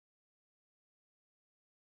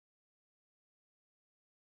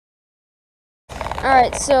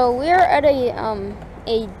Alright, so we're at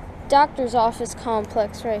a doctor's office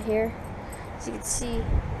complex right here. As you can see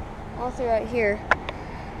all throughout here.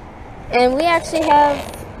 And we actually have,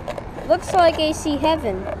 looks like AC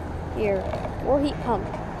heaven here, or heat pump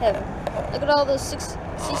heaven. Look at all those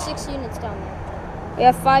C6 units down there. We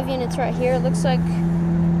have 5 units right here. It looks like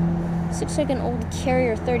an old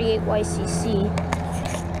Carrier 38 YCC.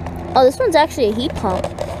 Oh, this one's actually a heat pump.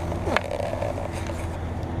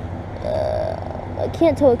 I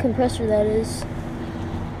can't tell what compressor that is.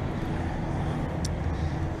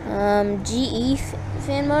 GE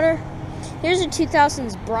fan motor. Here's a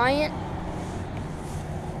 2000s Bryant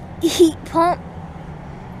heat pump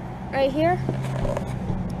right here.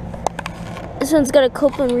 This one's got a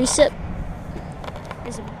Copeland recip.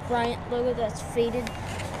 There's a Bryant logo that's faded.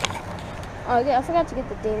 Oh, yeah, I forgot to get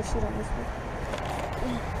the data sheet on this one.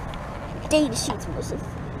 Data sheet's mostly.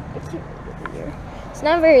 I can't read it here. It's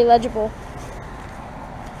not very legible.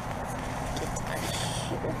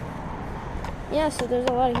 Yeah, so there's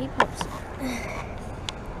a lot of heat pumps.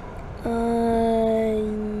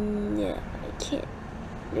 Yeah, I can't.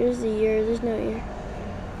 There's the year. There's no year.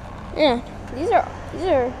 Yeah, these are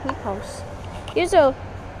heat pumps. Here's a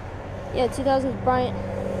 2000s Bryant.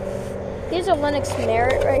 Here's a Lennox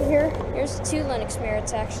Merit right here. Here's 2 Lennox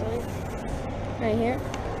Merits actually. Right here.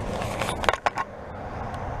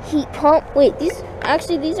 Heat pump. Wait, these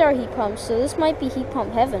are heat pumps, so this might be heat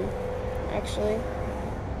pump heaven, actually.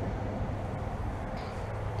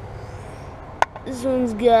 This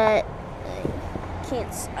one's got,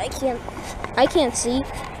 I can't see.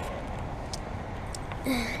 I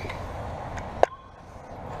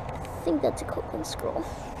think that's a Copeland scroll,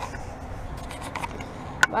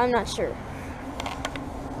 but I'm not sure.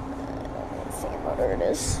 Let's see what motor it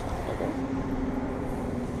is.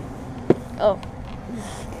 Oh.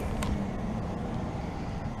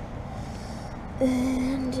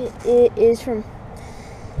 And it is from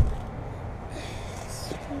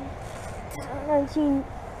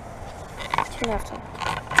 2.5 ton.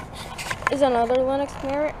 Is another Lennox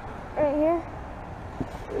Merit right here.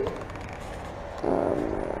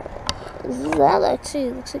 That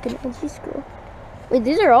actually looks like an LG screw. Wait,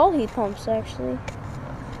 these are all heat pumps actually.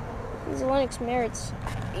 These are Lennox Merits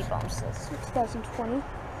heat pumps. That's 2020.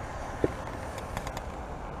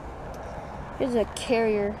 Here's a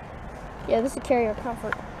Carrier. Yeah, this is a Carrier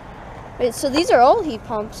Comfort. Wait, so these are all heat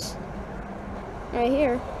pumps right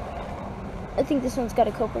here. I think this one's got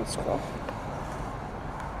a Copeland scroll.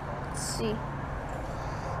 Let's see.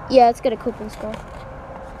 Yeah, it's got a Copeland scroll.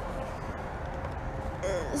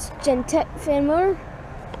 This Gentech fan motor.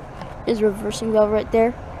 There's a reversing valve right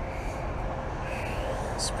there.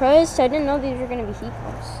 Surprised, I didn't know these were going to be heat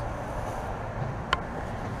pumps.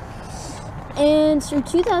 And it's from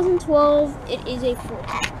 2012. It is a 4.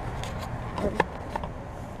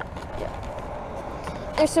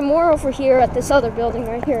 There's some more over here at this other building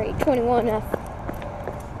right here, 821F.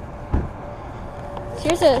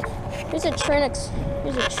 Here's a Trane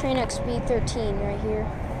XR14 right here.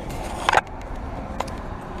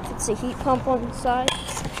 It's a heat pump on the side.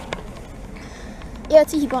 Yeah,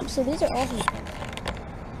 it's a heat pump. So these are all heat pumps.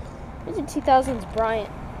 Here's a 2000s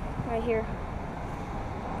Bryant right here.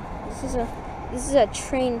 This is a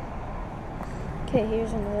Trane. Okay,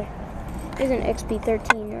 here's another. Here's an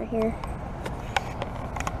XB13 right here.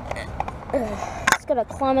 It's got a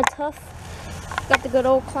Climatuff. Got the good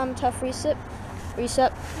old Climatuff recip.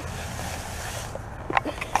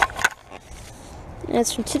 And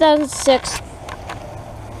it's from 2006.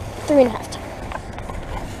 3.5 ton.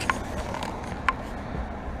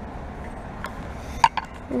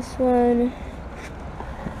 This one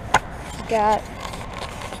got.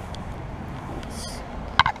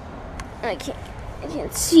 I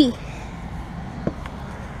can't see.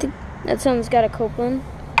 That one's got a Copeland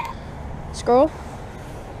scroll.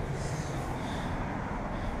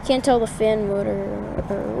 Can't tell the fan motor.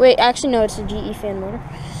 Wait, actually no, it's a GE fan motor.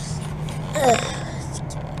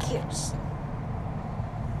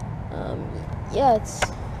 Yeah, it's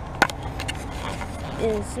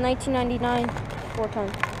 1999 4-ton.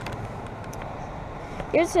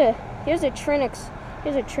 Here's a Trane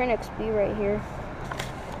XB right here.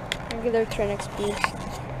 Regular Trane XB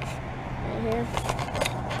right here.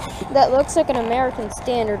 That looks like an American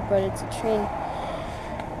Standard, but it's a Trane.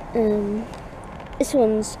 This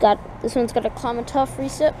one's got a Climatuff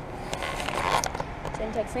recip.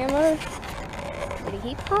 Gentech fan motor. Is it a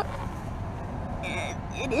heat pump?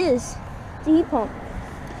 It is. It's a heat pump.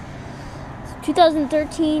 It's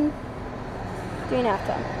 2013, 3.5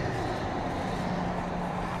 ton.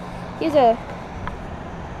 Here's a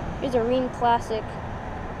Rheem Classic.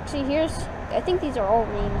 See, I think these are all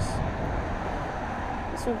Rheems.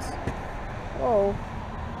 This one's, whoa,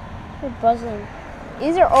 they're buzzing.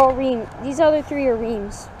 These are all Rheem. These other three are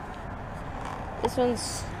Rheems. This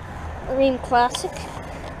one's a Rheem Classic.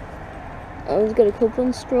 It's got a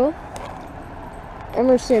Goodman straw.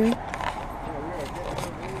 Emerson.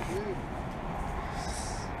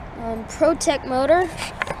 Protect motor.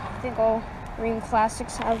 I think all Rheem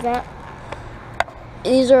Classics have that.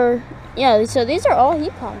 These are, yeah, so these are all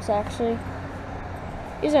heat pumps actually.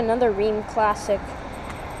 Here's another Rheem Classic.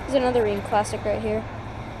 There's another Rheem Classic right here.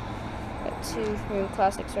 Got two Rheem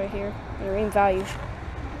Classics right here. And a Rheem Value.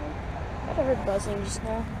 I heard buzzing just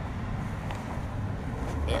now.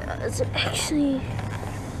 Yeah, it's actually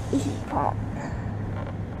a heat pump.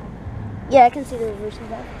 Yeah, I can see the reverse of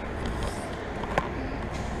that.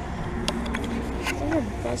 I heard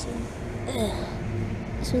buzzing. Ugh.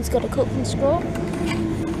 This one's got a Goodman scroll.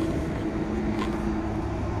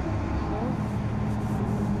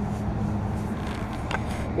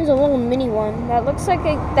 There's a little mini one that looks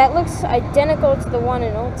identical to the one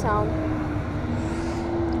in Old Town.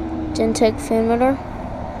 Gentech fan motor.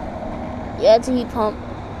 Yeah, it's a heat pump.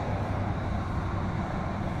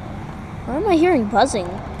 Why am I hearing buzzing?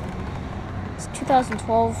 It's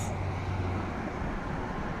 2012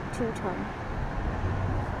 2-ton.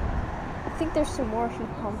 I think there's some more heat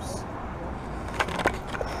pumps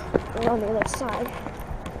on the other side.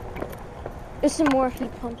 There's some more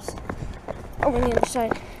heat pumps over on the other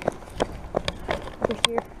side. Over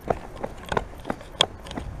here.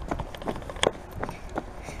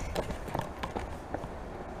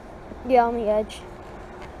 Yeah, on the edge.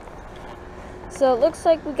 So it looks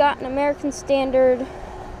like we got an American Standard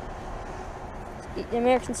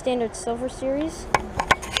Silver Series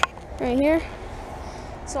right here.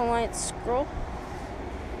 It's a Light scroll.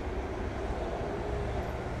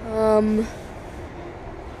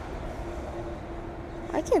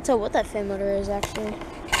 I can't tell what that fan motor is actually.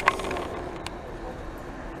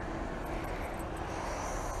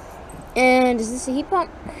 And is this a heat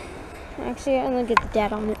pump? Actually, I'm gonna get the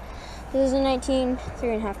data on it. This is a 19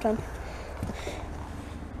 3.5 ton.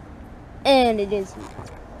 And it is.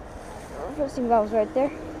 Reversing valves right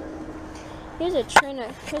there. Here's a Trane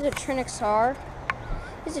XR.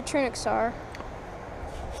 Here's a Trane XR.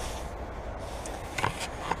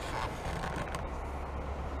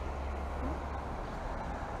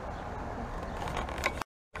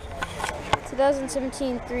 Two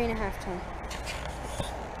 2017 3.5 ton.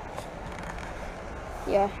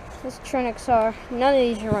 Yeah, this Trane XR. None of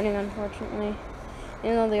these are running, unfortunately,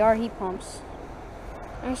 even though they are heat pumps.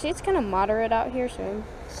 Actually, it's kind of moderate out here, so I'm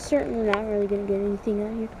certainly not really gonna get anything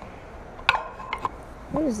out here.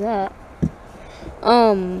 What is that?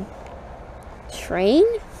 Trane?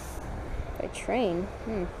 A Trane.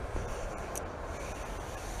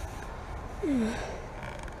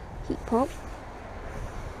 Heat pump.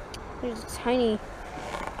 There's a tiny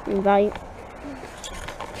value.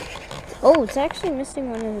 Oh, it's actually missing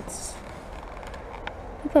one of its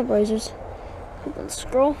heat pump risers. Heat pump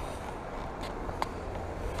scroll.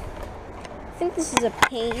 I think this is a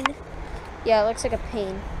Payne. Yeah, it looks like a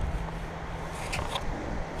Payne.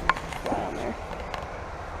 Right on there.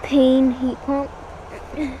 Payne heat pump.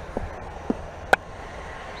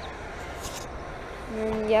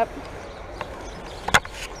 And yep.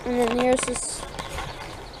 And then here's this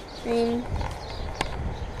Rheem.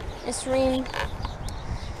 This Rheem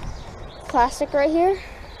Classic right here.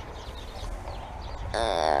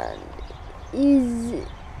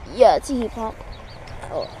 Yeah, it's a heat pump.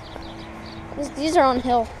 Oh. These are on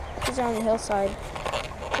hill. These are on the hillside.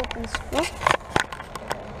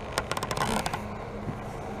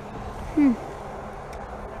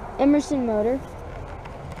 Emerson motor.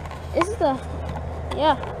 This is the,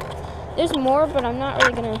 yeah. There's more, but I'm not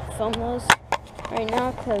really gonna film those right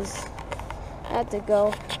now because I have to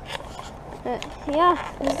go. Yeah,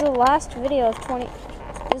 this is the last video of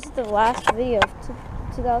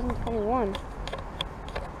 2021.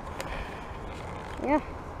 Yeah.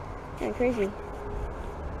 Kind of crazy.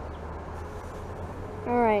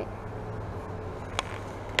 Alright.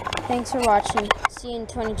 Thanks for watching. See you in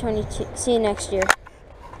 2022. See you next year.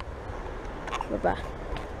 Bye-bye.